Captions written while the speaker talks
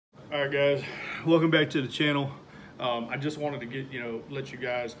All right, guys, welcome back to the channel. I just wanted to get, let you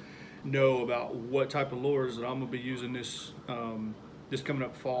guys know about what type of lures that I'm gonna be using this this coming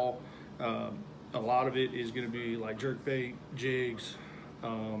up fall. A lot of it is gonna be like jerkbait, jigs,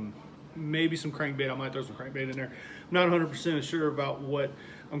 maybe some crankbait. I might throw some crankbait in there. I'm not 100% sure about what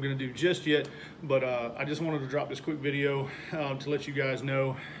I'm gonna do just yet, but I just wanted to drop this quick video to let you guys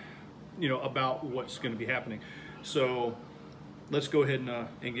know, about what's gonna be happening. So let's go ahead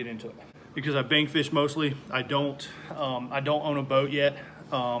and get into it. Because I bank fish mostly, I don't own a boat yet.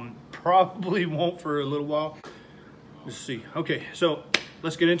 Probably won't for a little while. Let's see. Okay, so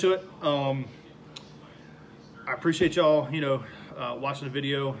let's get into it. I appreciate y'all, watching the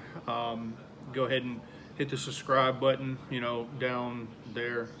video. Go ahead and hit the subscribe button, down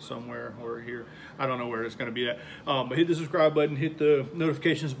there somewhere or here. I don't know where it's gonna be at. But hit the subscribe button, hit the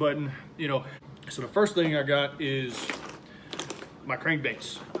notifications button, So the first thing I got is my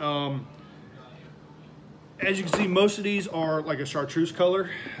crankbaits. As you can see, most of these are like a chartreuse color.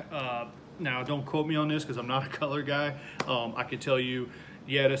 Now don't quote me on this because I'm not a color guy. I can tell you,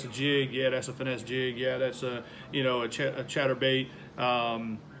 yeah, that's a jig, yeah, that's a finesse jig, yeah, that's a a chatterbait,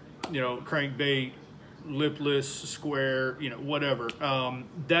 crankbait, lipless, square, whatever.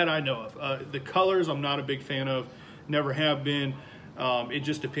 That I know of. The colors I'm not a big fan of, never have been. It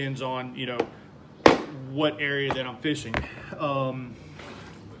just depends on what area that I'm fishing.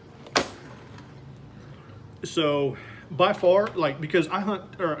 So by far, because I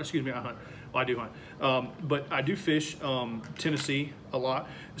hunt, or excuse me, well, I do hunt, but I do fish Tennessee a lot.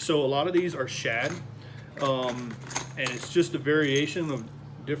 So a lot of these are shad, and it's just a variation of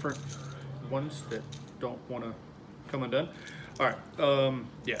different ones that don't want to come undone. All right,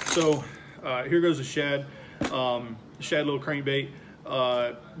 yeah, so here goes a shad little crankbait.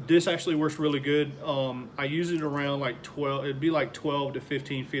 This actually works really good. I use it around like 12, it'd be like 12 to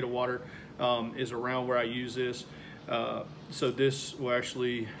 15 feet of water is around where I use this. So this will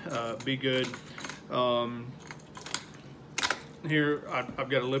actually be good. Here I've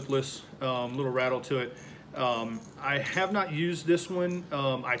got a lipless little rattle to it. I have not used this one.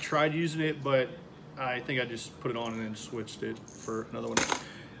 I tried using it, but I think I just put it on and then switched it for another one.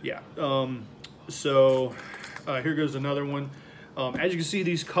 Yeah. So here goes another one. As you can see,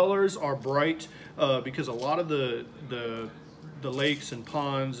 these colors are bright because a lot of the lakes and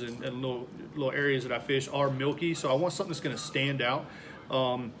ponds and little areas that I fish are milky. So I want something that's going to stand out.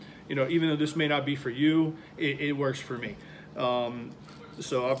 Even though this may not be for you, it works for me.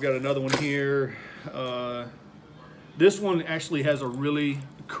 So I've got another one here. This one actually has a really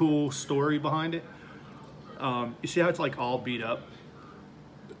cool story behind it. You see how it's like all beat up?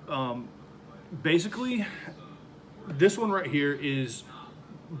 Basically, this one right here is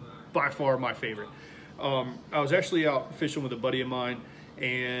by far my favorite. I was actually out fishing with a buddy of mine,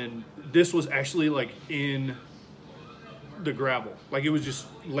 and this was actually like in the gravel. Like it was just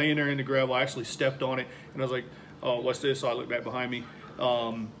laying there in the gravel. I actually stepped on it and I was like, oh, what's this? So I looked back behind me.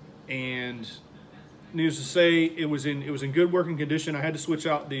 And needless to say, it was in good working condition. I had to switch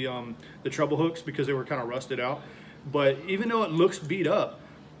out the treble hooks because they were kind of rusted out. But even though it looks beat up,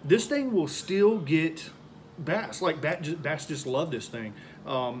 this thing will still get bass. Like bass just love this thing.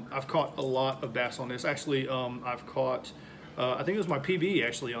 I've caught a lot of bass on this. Actually, I've caught, I think it was my PB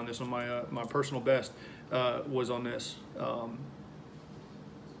actually on this one. My personal best was on this.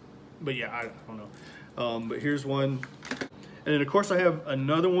 But yeah, I don't know. But here's one, and then of course I have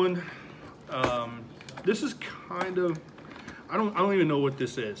another one. This is kind of, I don't even know what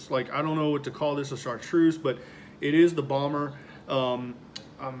this is. Like I don't know what to call this, a chartreuse, but it is the bomber. I'm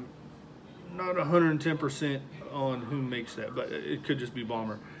not 110% on who makes that, but it could just be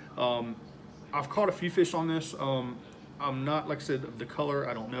bomber. I've caught a few fish on this. I'm not, like I said, the color,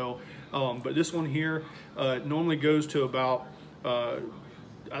 I don't know. But this one here normally goes to about, I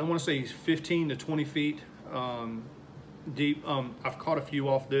want to say 15 to 20 feet deep. I've caught a few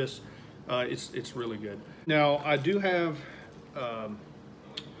off this. It's really good. Now I do have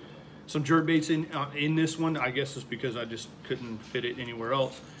some jerk baits in this one. I guess it's because I just couldn't fit it anywhere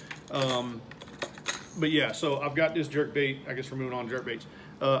else. But yeah, so I've got this jerk bait. I guess we're moving on to jerk baits.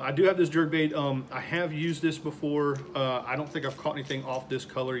 I do have this jerk bait. I have used this before. I don't think I've caught anything off this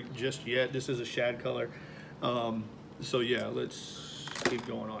color just yet. This is a shad color. So yeah, let's keep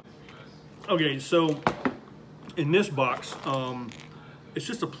going on. Okay, so in this box, it's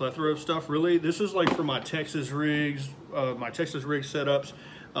just a plethora of stuff, really. This is like for my Texas rigs, my Texas rig setups.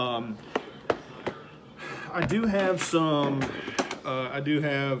 I do have some, a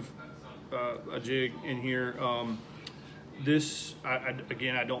jig in here. This,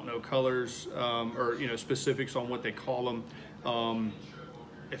 again, I don't know colors or specifics on what they call them.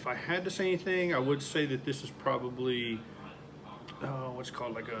 if I had to say anything, I would say that this is probably what's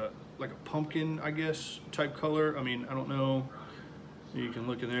called like a pumpkin, I guess, type color. I mean, I don't know. You can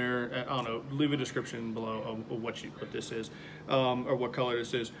look in there. I don't know. Leave a description below of what this is, or what color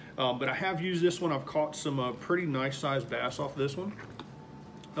this is. But I have used this one. I've caught some pretty nice sized bass off this one.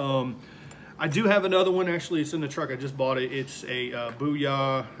 I do have another one. Actually, it's in the truck. I just bought it. It's a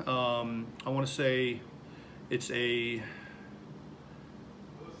Booyah. I want to say it's a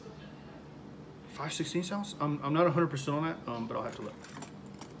 5/16 ounce. I'm not 100% on that, but I'll have to look.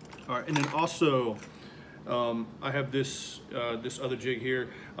 All right, and then also. I have this this other jig here.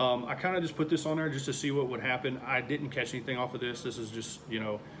 I kind of just put this on there just to see what would happen. I didn't catch anything off of this. This is just, you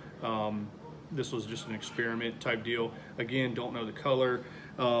know, this was just an experiment type deal. Again, don't know the color,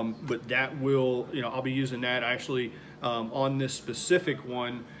 but that will, you know, I'll be using that actually on this specific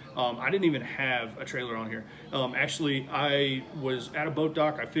one. I didn't even have a trailer on here. Actually, I was at a boat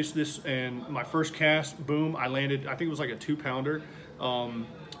dock. I fished this, and my first cast, boom, I landed. I think it was like a 2-pounder.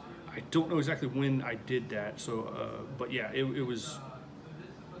 I don't know exactly when I did that, so but yeah, it was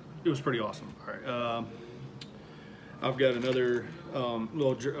pretty awesome. All right, I've got another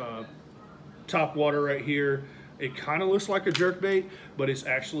little top water right here. It kind of looks like a jerkbait, but it's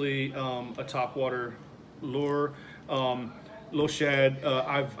actually a top water lure. Little shad.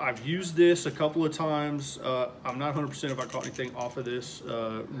 I've used this a couple of times. I'm not 100% if I caught anything off of this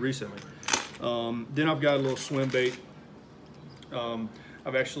recently. Then I've got a little swim bait.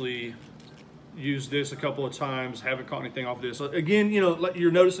 I've actually used this a couple of times, haven't caught anything off of this. Again, you know, like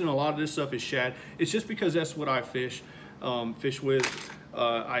you're noticing a lot of this stuff is shad. It's just because that's what I fish with.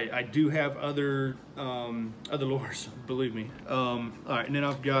 I do have other lures, believe me. All right, and then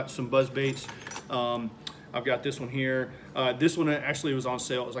I've got some buzz baits. I've got this one here. This one actually was on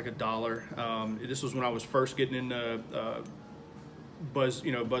sale. It was like $1. This was when I was first getting into buzz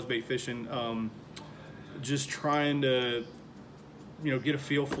bait fishing. Just trying to, you know, get a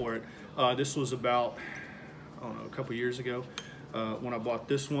feel for it. This was about, I don't know, a couple years ago when I bought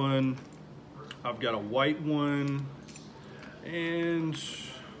this one. I've got a white one, and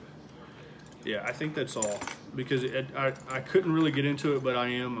yeah, I think that's all, because I couldn't really get into it, but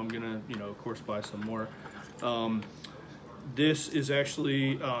I'm gonna, you know, of course, buy some more. This is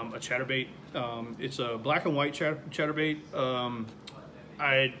actually a chatterbait. It's a black and white chatterbait.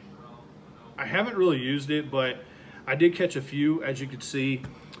 I haven't really used it, but I did catch a few, as you could see.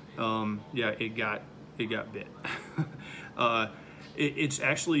 Yeah, it got bit. It's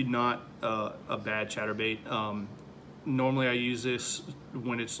actually not a bad chatterbait. Normally I use this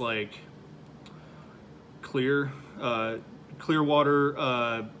when it's like clear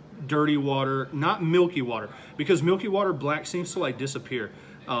water, dirty water, not milky water, because milky water black seems to like disappear.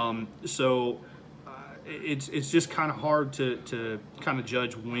 So it's just kind of hard to kind of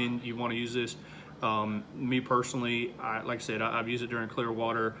judge when you want to use this. Me personally, like I said, I've used it during clear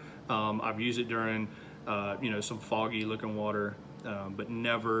water. I've used it during, you know, some foggy looking water, but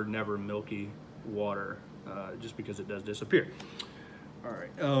never milky water, just because it does disappear. All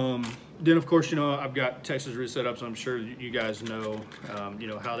right. Then of course, you know, I've got Texas rig set up, so I'm sure you guys know, you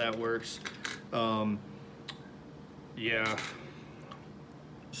know, how that works. Yeah.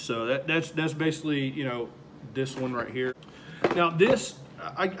 So that's basically, you know, this one right here. Now this,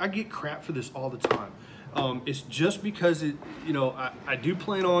 I get crap for this all the time. It's just because it, you know, I do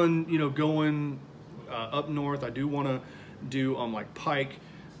plan on, you know, going up north. I do want to do like pike,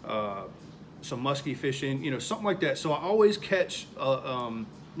 some muskie fishing, you know, something like that. So I always catch, you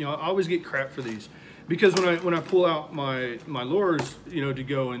know, I always get crap for these, because when I pull out my lures, you know, to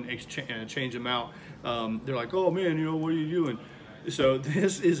go and change them out, they're like, oh man, you know, what are you doing? So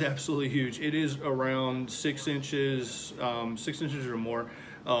this is absolutely huge. It is around 6 inches, 6 inches or more.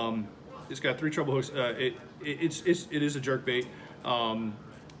 It's got 3 treble hooks. It is a jerk bait,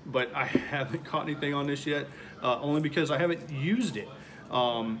 but I haven't caught anything on this yet, only because I haven't used it.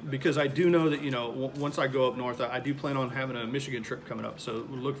 Because I do know that, you know, once I go up north, I do plan on having a Michigan trip coming up, so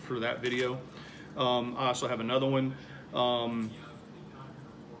look for that video. I also have another one,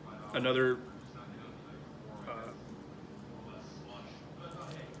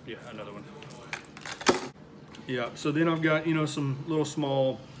 yeah, another one. Yeah, so then I've got, you know, some little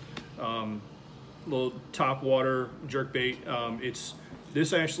small, little top water jerk bait.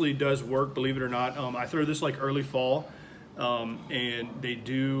 This actually does work, believe it or not. I throw this like early fall, and they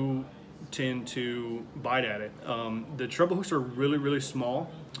do tend to bite at it. The treble hooks are really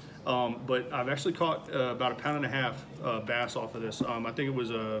small, but I've actually caught about 1.5 pound bass off of this. I think it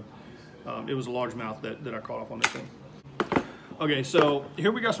was a largemouth that I caught off on this one. Okay, so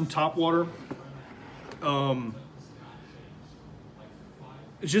here we got some top water.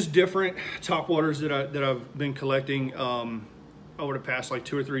 just different top waters that I've been collecting over the past like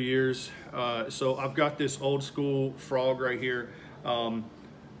 2 or 3 years. So I've got this old school frog right here.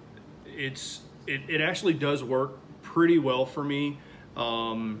 It actually does work pretty well for me.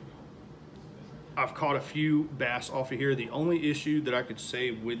 I've caught a few bass off of here. The only issue that I could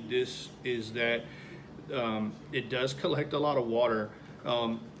say with this is that it does collect a lot of water.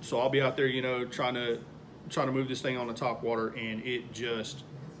 So I'll be out there, you know, trying to move this thing on the top water, and it just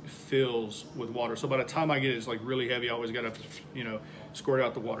fills with water. So by the time I get it, it's like really heavy. I always got to, you know, squirt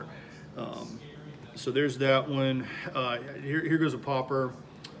out the water. So there's that one. Here goes a popper.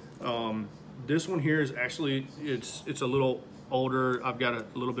 This one here is actually, it's a little older. I've got a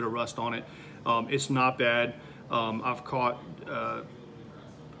little bit of rust on it. It's not bad. I've caught a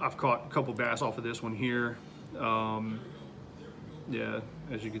couple bass off of this one here. Yeah,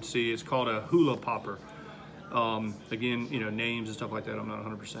 as you can see, it's called a hula popper. Again, you know, names and stuff like that, I'm not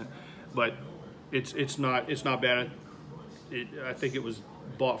 100%, but it's not bad. I think it was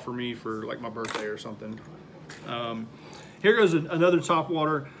bought for me for like my birthday or something. Here goes another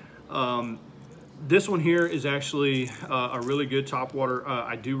topwater. This one here is actually a really good topwater.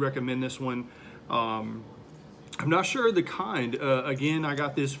 I do recommend this one. I'm not sure the kind. Again, I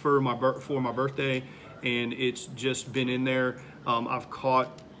got this for my birthday, and it's just been in there. I've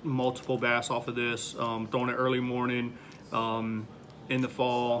caught multiple bass off of this, throwing it early morning in the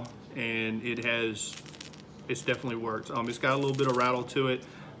fall, and it's definitely worked. It's got a little bit of rattle to it,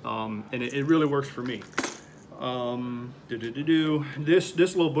 and it really works for me.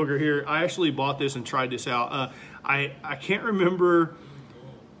 This little booger here, I actually bought this and tried this out. I can't remember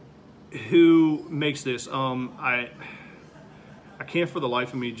who makes this. I can't for the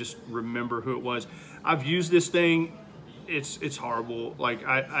life of me just remember who it was. I've used this thing. It's horrible. Like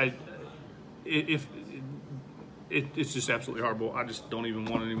it's just absolutely horrible. I just don't even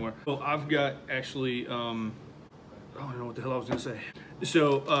want it anymore. So I've got actually, I don't know what the hell I was gonna say.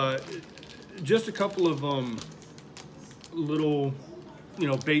 So just a couple of little, you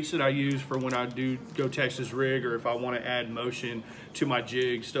know, baits that I use for when I do go Texas rig, or if I want to add motion to my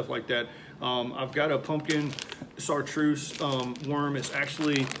jigs, stuff like that. I've got a pumpkin chartreuse worm. It's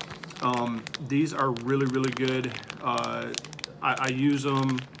actually, these are really good. I use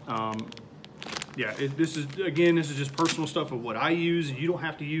them. Yeah, this is just personal stuff of what I use. You don't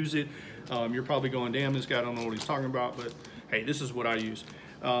have to use it. You're probably going, damn, this guy don't know what he's talking about, but hey, this is what I use.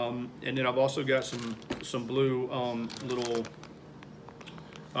 And then I've also got some blue little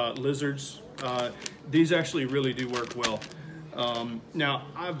lizards. These actually really do work well. Now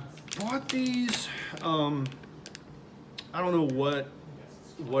I've bought these. I don't know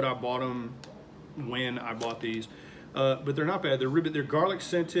what I bought them when I bought these, but they're not bad. They're garlic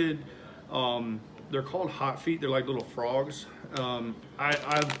scented. They're called hot feet. They're like little frogs.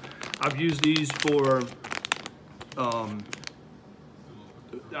 I've used these for.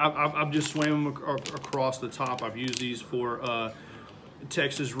 I've just swam them across the top. I've used these for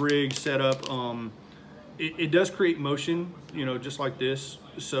Texas rig setup. It does create motion, you know, just like this.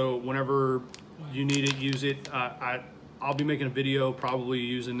 So whenever you need it, use it. I'll be making a video probably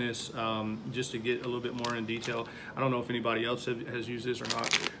using this just to get a little bit more in detail. I don't know if anybody else has used this or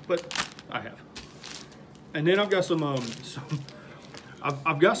not, but I have. And then I've got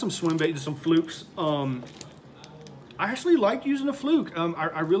I've got some swim bait and some flukes. I actually like using a fluke.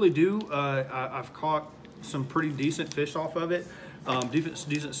 I really do. I've caught some pretty decent fish off of it.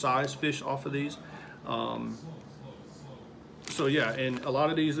 Decent sized fish off of these. So yeah, and a lot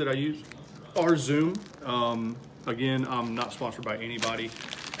of these that I use are Zoom. Again, I'm not sponsored by anybody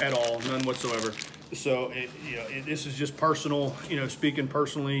at all, none whatsoever. So this is just personal, you know, speaking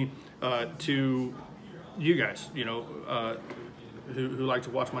personally to you guys, you know, who like to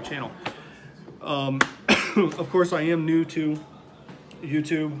watch my channel. Of course, I am new to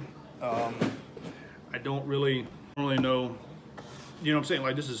YouTube. I don't really know, you know what I'm saying?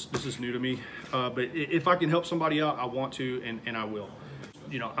 Like this is new to me. But if I can help somebody out, I want to, and I will.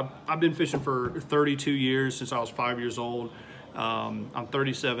 You know, I've been fishing for 32 years since I was 5 years old. I'm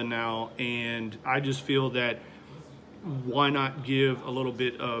 37 now, and I just feel that why not give a little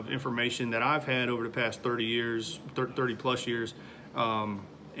bit of information that I've had over the past 30 years, 30 plus years,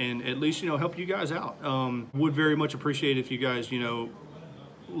 and at least, you know, help you guys out. Would very much appreciate if you guys, you know,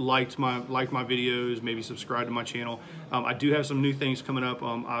 liked my videos, maybe subscribe to my channel. I do have some new things coming up.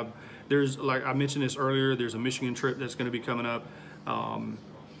 There's, like I mentioned this earlier, there's a Michigan trip that's going to be coming up.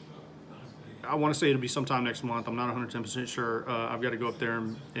 I want to say it'll be sometime next month. I'm not 110% sure. I've got to go up there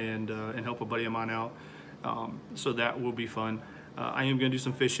and help a buddy of mine out. So that will be fun. I am going to do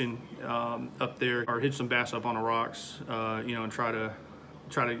some fishing up there, or hit some bass up on the rocks, you know, and try to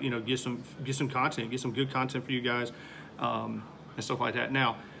try to, you know, get some content, get some good content for you guys, and stuff like that.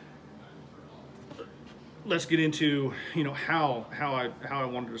 Now, let's get into, you know, how I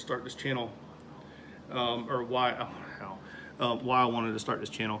wanted to start this channel, or why I wanted to start this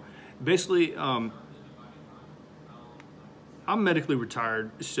channel. Basically, I'm medically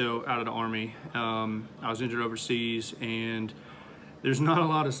retired, so out of the Army. I was injured overseas, and there's not a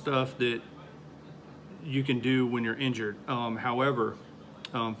lot of stuff that you can do when you're injured. However,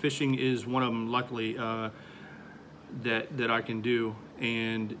 fishing is one of them, luckily, that I can do.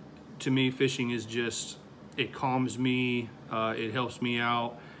 And to me, fishing is just, it calms me, it helps me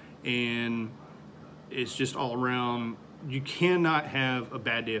out, and it's just all around. You cannot have a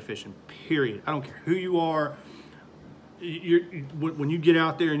bad day of fishing, period. I don't care who you are. When you get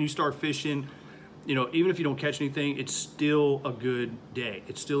out there and you start fishing, you know, even if you don't catch anything, it's still a good day.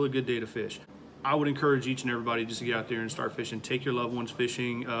 It's still a good day to fish. I would encourage each and everybody just to get out there and start fishing. Take your loved ones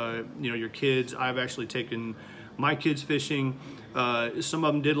fishing, you know, your kids. I've actually taken my kids fishing. Some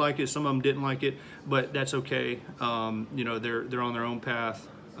of them did like it, some of them didn't like it, but that's okay. You know, they're on their own path.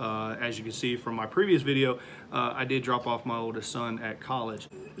 As you can see from my previous video, I did drop off my oldest son at college.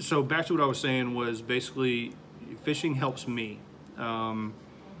 So back to what I was saying was basically fishing helps me. And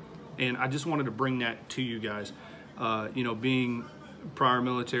I just wanted to bring that to you guys. You know, being prior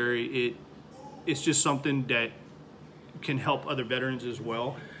military, it's just something that can help other veterans as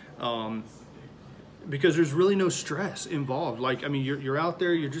well. Because there's really no stress involved. Like, I mean, you're out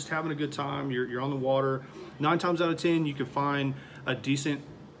there, you're just having a good time, you're on the water. 9 times out of 10, you can find a decent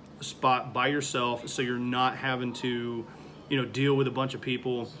spot by yourself, so you're not having to, you know, deal with a bunch of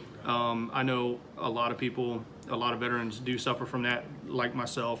people. I know a lot of people, a lot of veterans do suffer from that, like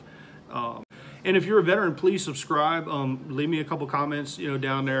myself. And if you're a veteran, please subscribe. Leave me a couple comments, you know,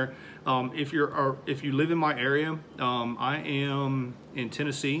 down there. If you live in my area, I am in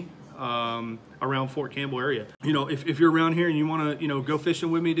Tennessee, around Fort Campbell area. You know, if you're around here and you want to, you know, go fishing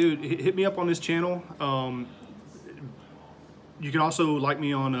with me, dude, hit me up on this channel. You can also like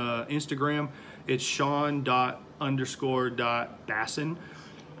me on Instagram. It's Sean._.Bassin.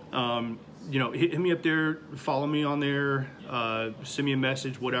 You know, hit me up there, follow me on there, send me a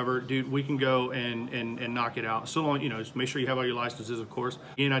message, whatever. Dude, we can go and knock it out. So long, you know, just make sure you have all your licenses, of course.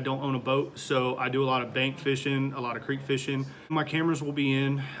 And I don't own a boat, so I do a lot of bank fishing, a lot of creek fishing. My cameras will be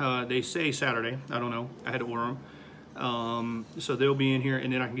in, they say Saturday. I don't know, I had to order them. So they'll be in here,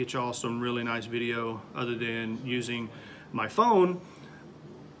 and then I can get y'all some really nice video other than using my phone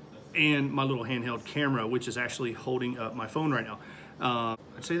and my little handheld camera, which is actually holding up my phone right now.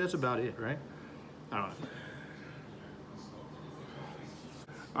 I'd say that's about it, right? I don't know.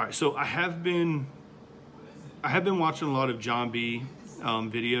 All right, so I have been watching a lot of John B.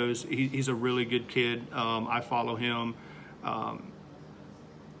 Videos. He's a really good kid. I follow him,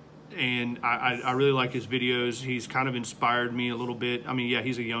 and I really like his videos. He's kind of inspired me a little bit. I mean, yeah,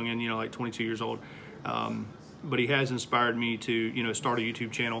 he's a youngin', you know, like 22 years old. But he has inspired me to, you know, start a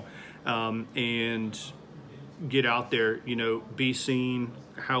YouTube channel and get out there, you know, be seen.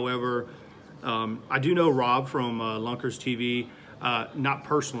 However, I do know Rob from Lunkers TV, not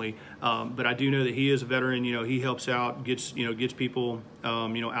personally, but I do know that he is a veteran. You know, he helps out, gets people,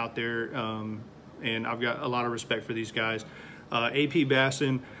 you know, out there, and I've got a lot of respect for these guys. AP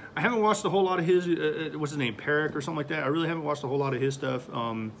Bassin, I haven't watched a whole lot of his, what's his name, Perrick or something like that. I really haven't watched a whole lot of his stuff.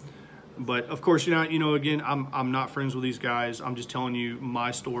 But of course, you know, again, I'm not friends with these guys. I'm just telling you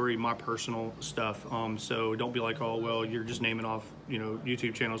my story, my personal stuff. So don't be like, oh, well, you're just naming off, you know,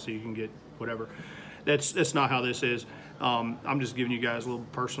 YouTube channels so you can get whatever. That's not how this is. I'm just giving you guys a little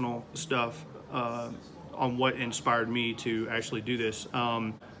personal stuff on what inspired me to actually do this.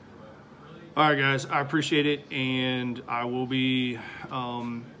 All right, guys, I appreciate it, and I will be,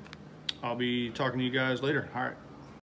 I'll be talking to you guys later. All right.